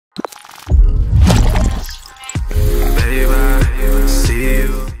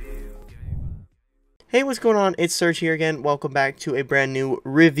Hey, what's going on? It's Serge here again. Welcome back to a brand new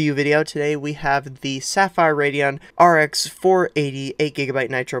review video. Today we have the Sapphire Radeon RX 480 8GB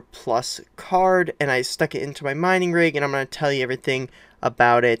Nitro Plus card, and I stuck it into my mining rig, and I'm going to tell you everything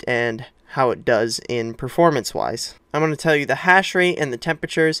about it and how it does in performance-wise. I'm going to tell you the hash rate and the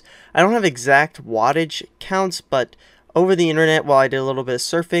temperatures. I don't have exact wattage counts, but over the internet, while I did a little bit of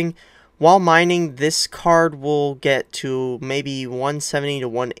surfing, while mining, this card will get to maybe 170 to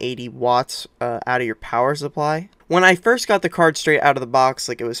 180 watts out of your power supply. When I first got the card straight out of the box,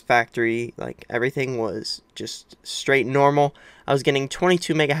 like it was factory, like everything was just straight normal, I was getting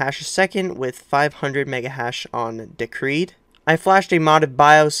 22 mega hash a second with 500 mega hash on Decreed. I flashed a modded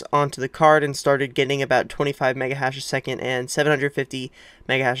BIOS onto the card and started getting about 25 mega hash a second and 750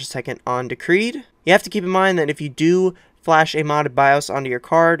 mega hash a second on Decreed. You have to keep in mind that if you do flash a modded BIOS onto your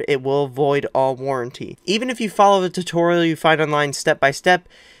card, it will void all warranty. Even if you follow the tutorial you find online step by step,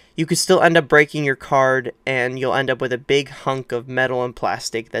 you could still end up breaking your card and you'll end up with a big hunk of metal and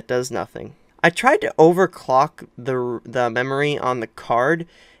plastic that does nothing. I tried to overclock the memory on the card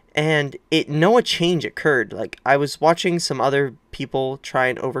and no change occurred. Like, I was watching some other people try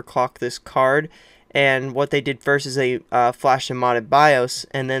and overclock this card, and what they did first is they flashed a modded BIOS,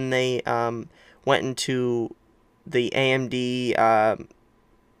 and then they went into the AMD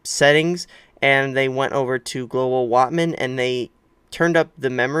settings, and they went over to Global Wattman, and they turned up the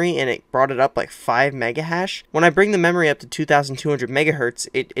memory, and it brought it up like 5 mega hash. When I bring the memory up to 2200 megahertz,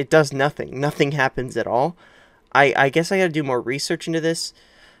 it does nothing. Nothing happens at all. I guess I gotta do more research into this.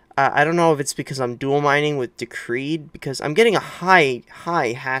 I don't know if it's because I'm dual mining with Decreed, because I'm getting a high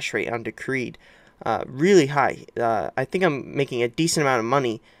hash rate on Decreed. Really high. I think I'm making a decent amount of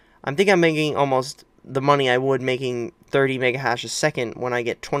money. I think I'm making almost the money I would making 30 mega hash a second when I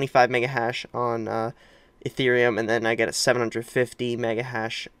get 25 mega hash on Ethereum, and then I get a 750 mega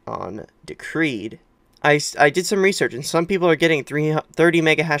hash on Decreed. I did some research, and some people are getting 30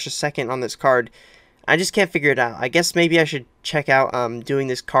 mega hash a second on this card. I just can't figure it out. I guess maybe I should check out doing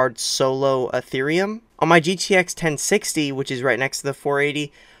this card solo Ethereum. On my GTX 1060, which is right next to the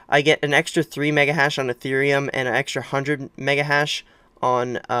 480, I get an extra 3 mega hash on Ethereum and an extra 100 mega hash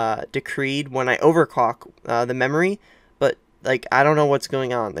on Decreed when I overclock the memory. But like, I don't know what's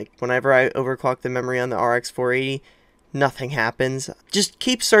going on. Like, whenever I overclock the memory on the RX 480, nothing happens. Just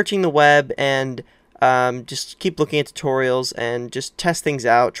keep searching the web and just keep looking at tutorials and just test things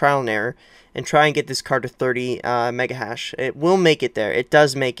out, trial and error, and try and get this card to 30 mega hash. It will make it there. It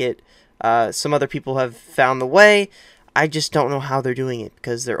does make it. Some other people have found the way. I just don't know how they're doing it,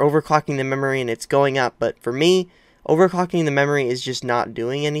 because they're overclocking the memory and it's going up. But for me, overclocking the memory is just not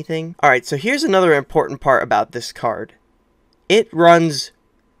doing anything. Alright, so here's another important part about this card. It runs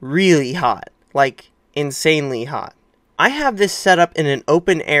really hot. Like, insanely hot. I have this set up in an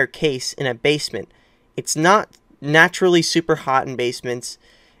open air case in a basement. It's not naturally super hot in basements,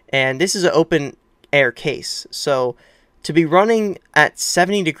 and this is an open air case. So to be running at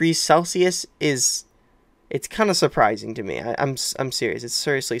 70 degrees Celsius it's kind of surprising to me. I'm serious. It's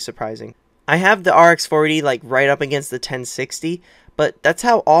seriously surprising. I have the RX 480 like right up against the 1060, but that's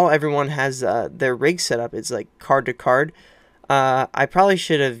how everyone has their rig set up. It's like card to card. I probably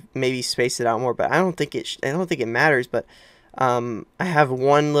should have maybe spaced it out more, but I don't think it matters. But I have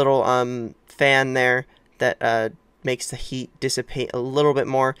one little fan there that makes the heat dissipate a little bit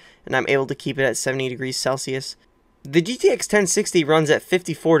more, and I'm able to keep it at 70 degrees Celsius. The GTX 1060 runs at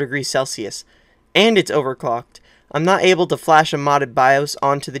 54 degrees Celsius, and it's overclocked. I'm not able to flash a modded BIOS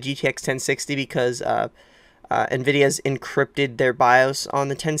onto the GTX 1060 because NVIDIA's encrypted their BIOS on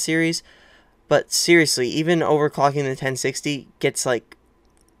the 10 series. But seriously, even overclocking the 1060 gets like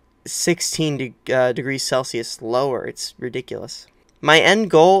 16 degrees Celsius lower. It's ridiculous. My end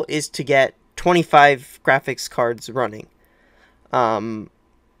goal is to get 25 graphics cards running. And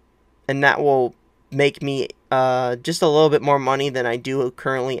that will make me just a little bit more money than I do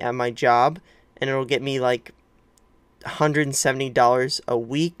currently at my job. And it'll get me like $170 a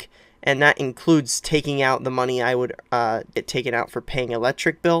week, and that includes taking out the money I would get taken out for paying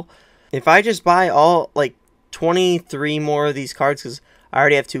electric bill. If I just buy all like 23 more of these cards, because I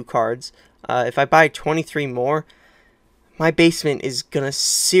already have 2 cards, if I buy 23 more, my basement is gonna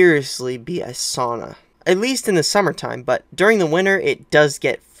seriously be a sauna, at least in the summertime. But during the winter, it does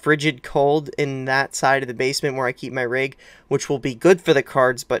get frigid cold in that side of the basement where I keep my rig, which will be good for the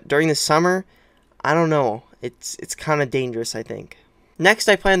cards. But during the summer, I don't know. It's kind of dangerous, I think. Next,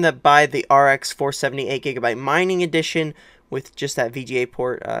 I plan to buy the RX 470 8GB mining edition with just that VGA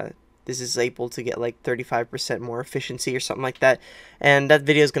port. This is able to get like 35% more efficiency or something like that. And that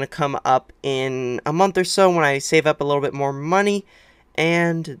video is going to come up in a month or so when I save up a little bit more money.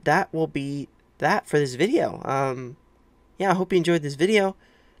 And that will be that for this video. Yeah, I hope you enjoyed this video.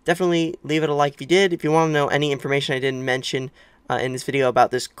 Definitely leave it a like if you did. If you want to know any information I didn't mention in this video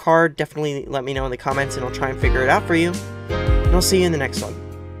about this card, definitely let me know in the comments and I'll try and figure it out for you. And I'll see you in the next one.